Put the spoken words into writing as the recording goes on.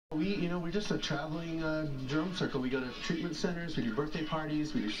we're just a traveling drum circle. We go to treatment centers, we do birthday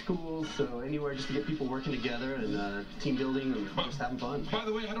parties, we do schools, so anywhere just to get people working together and team building and just having fun. By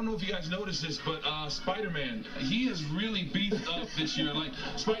the way, I don't know if you guys noticed this, but Spider-Man, he has really beefed up this year. Like,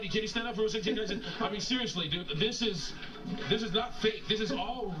 Spidey, can you stand up for a second? I mean, seriously, dude, this is not fake. This is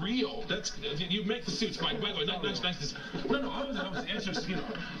all real. You make the suit, Spidey. By the way, nice. No, I was answering.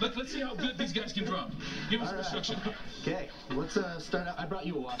 Let's see how good these guys can drum. Give us some instruction. Okay, let's start out. I brought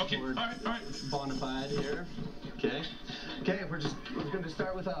you a washboard. Okay, all right. Bonafide here. Okay, we're going to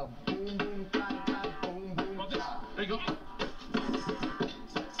start with a boom, boom, clap, clap, boom, boom. About this. There you go.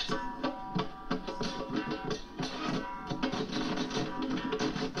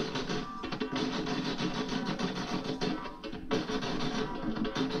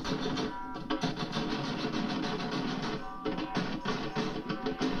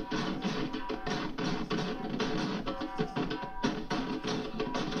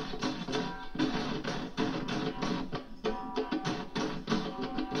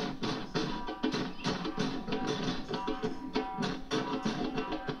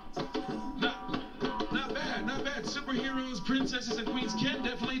 Superheroes, princesses, and queens can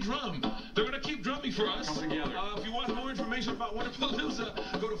definitely drum. They're going to keep drumming for us. If you want more information about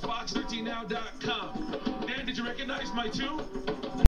WinterPalooza, go to fox13now.com. Dan, did you recognize my tune?